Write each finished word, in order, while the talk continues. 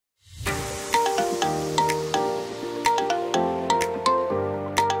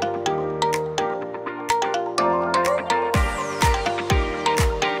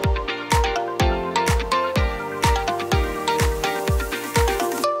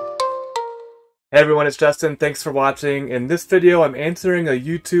Hey everyone, it's Justin. Thanks for watching. In this video, I'm answering a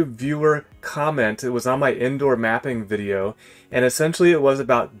YouTube viewer comment. It was on my indoor mapping video, and essentially it was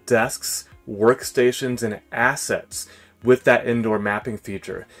about desks, workstations, and assets with that indoor mapping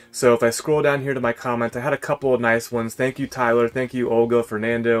feature. So if I scroll down here to my comment, I had a couple of nice ones. Thank you, Tyler. Thank you, Olga,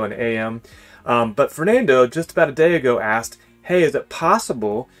 Fernando, and AM. But Fernando, just about a day ago, asked, hey, is it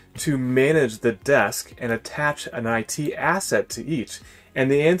possible to manage the desk and attach an IT asset to each? And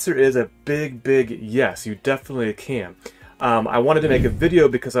the answer is a big yes, you definitely can. I wanted to make a video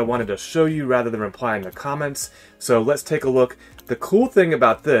because I wanted to show you rather than reply in the comments. So let's take a look. The cool thing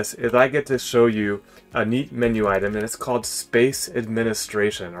about this is I get to show you a neat menu item, and it's called Space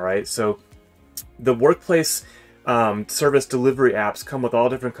Administration, all right? So the workplace service delivery apps come with all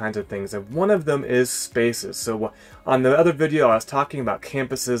different kinds of things, and one of them is spaces. So on the other video I was talking about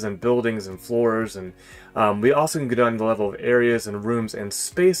campuses and buildings and floors, and we also can get on the level of areas and rooms and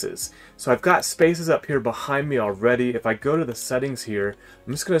spaces. So I've got spaces up here behind me already. If I go to the settings here,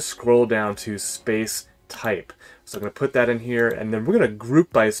 I'm just going to scroll down to space type. So I'm going to put that in here, and then we're going to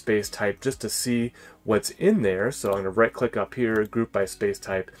group by space type just to see what's in there. So I'm going to right click up here, group by space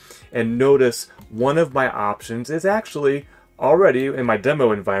type, and notice one of my options is actually already in my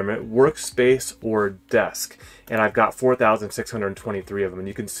demo environment, workspace or desk. And I've got 4,623 of them. And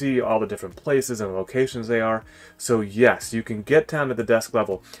you can see all the different places and locations they are. So yes, you can get down to the desk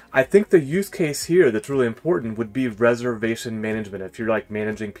level. I think the use case here that's really important would be reservation management. If you're like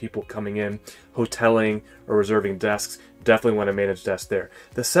managing people coming in, hoteling, or reserving desks, definitely want to manage desks there.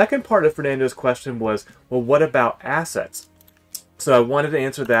 The second part of Fernando's question was, well, what about assets? So I wanted to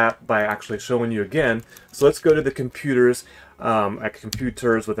answer that by actually showing you again. So let's go to the computers,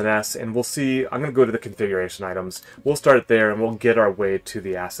 computers with an S, and we'll see, I'm going to go to the configuration items. We'll start it there and we'll get our way to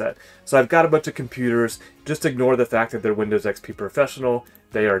the asset. So I've got a bunch of computers. Just ignore the fact that they're Windows XP Professional.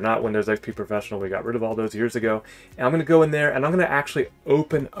 They are not Windows XP Professional. We got rid of all those years ago. And I'm going to go in there and I'm going to actually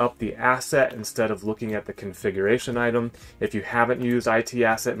open up the asset instead of looking at the configuration item. If you haven't used IT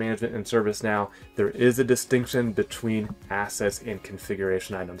Asset Management in ServiceNow, there is a distinction between assets and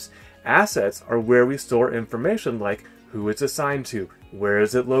configuration items. Assets are where we store information like who it's assigned to, where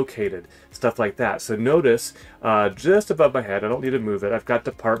is it located, stuff like that. So notice just above my head, I don't need to move it, I've got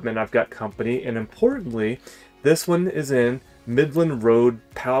department, I've got company, and importantly, this one is in Midland Road,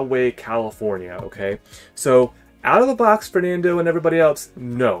 Poway, California, okay? So out of the box, Fernando and everybody else,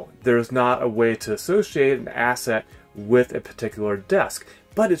 no, there's not a way to associate an asset with a particular desk.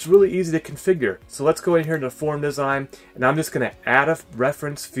 But it's really easy to configure. So let's go in here into form design, and I'm just going to add a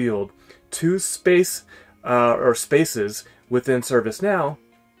reference field to space or spaces within ServiceNow,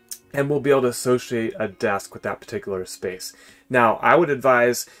 and we'll be able to associate a desk with that particular space. Now, I would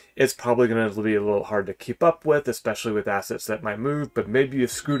advise it's probably going to be a little hard to keep up with, especially with assets that might move, but maybe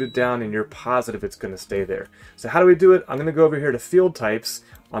you've screwed it down and you're positive it's going to stay there. So how do we do it? I'm going to go over here to field types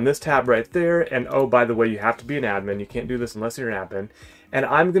on this tab right there, and oh, by the way, you have to be an admin. You can't do this unless you're an admin. And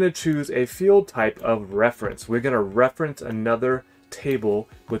I'm going to choose a field type of reference. We're going to reference another table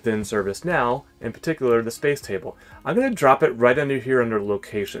within ServiceNow, in particular the space table. I'm going to drop it right under here under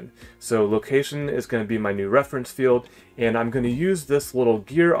location. So location is going to be my new reference field, and I'm going to use this little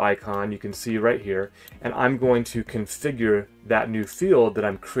gear icon you can see right here, and I'm going to configure that new field that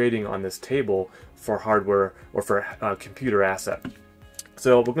I'm creating on this table for hardware or for a computer asset.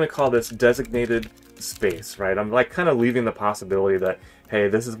 So we're going to call this designated space, right? I'm like kind of leaving the possibility that, hey,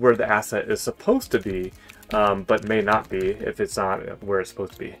 this is where the asset is supposed to be, but may not be if it's not where it's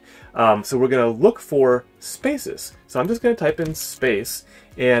supposed to be. So we're going to look for spaces. So I'm just going to type in space,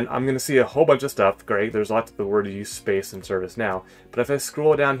 and I'm going to see a whole bunch of stuff. Great, there's lots of the word to use space in ServiceNow. But if I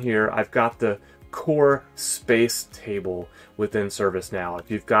scroll down here, I've got the core space table within ServiceNow.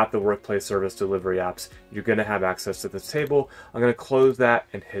 If you've got the workplace service delivery apps, you're going to have access to this table. I'm going to close that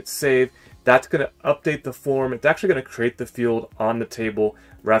and hit save. That's going to update the form. It's actually going to create the field on the table,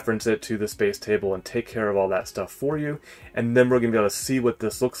 reference it to the space table, and take care of all that stuff for you. And then we're going to be able to see what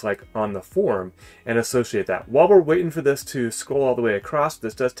this looks like on the form and associate that. While we're waiting for this to scroll all the way across,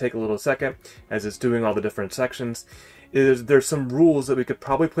 this does take a little second as it's doing all the different sections. There's some rules that we could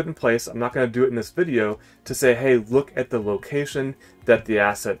probably put in place. I'm not going to do it in this video to say, hey, look at the location that the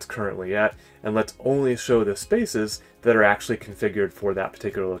asset's currently at, and let's only show the spaces that are actually configured for that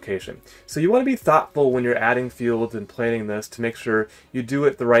particular location. So you want to be thoughtful when you're adding fields and planning this to make sure you do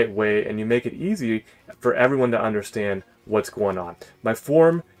it the right way and you make it easy for everyone to understand what's going on. My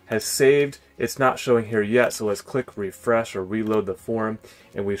form has saved. It's not showing here yet, so let's click refresh or reload the form,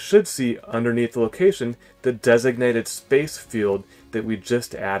 and we should see underneath the location the designated space field that we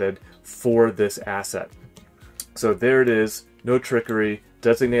just added for this asset. So there it is, no trickery,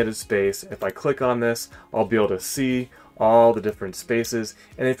 designated space. If I click on this, I'll be able to see all the different spaces.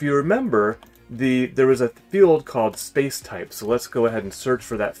 And if you remember, there was a field called space type. So let's go ahead and search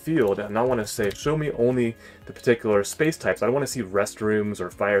for that field. And I want to say, show me only the particular space types. I don't want to see restrooms or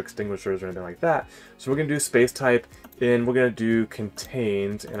fire extinguishers or anything like that. So we're going to do space type, and we're going to do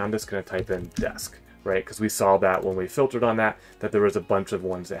contained, and I'm just going to type in desk, right? Because we saw that when we filtered on that there was a bunch of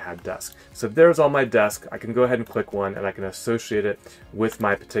ones that had desk. So there's all my desk. I can go ahead and click one, and I can associate it with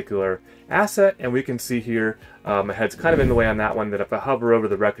my particular asset, and we can see here, my head's kind of in the way on that one, that if I hover over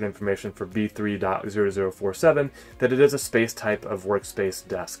the record information for B3.0047, that it is a space type of workspace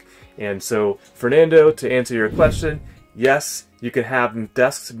desk. And so, Fernando, to answer your question, yes, you can have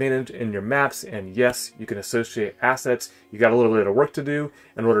desks managed in your maps, and yes, you can associate assets. You got a little bit of work to do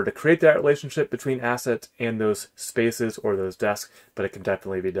in order to create that relationship between assets and those spaces or those desks, but it can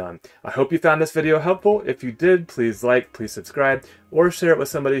definitely be done. I hope you found this video helpful. If you did, please like, please subscribe, or share it with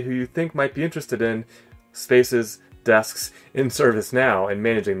somebody who you think might be interested in spaces, desks in ServiceNow and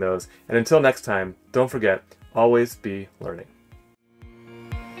managing those. And until next time, don't forget, always be learning.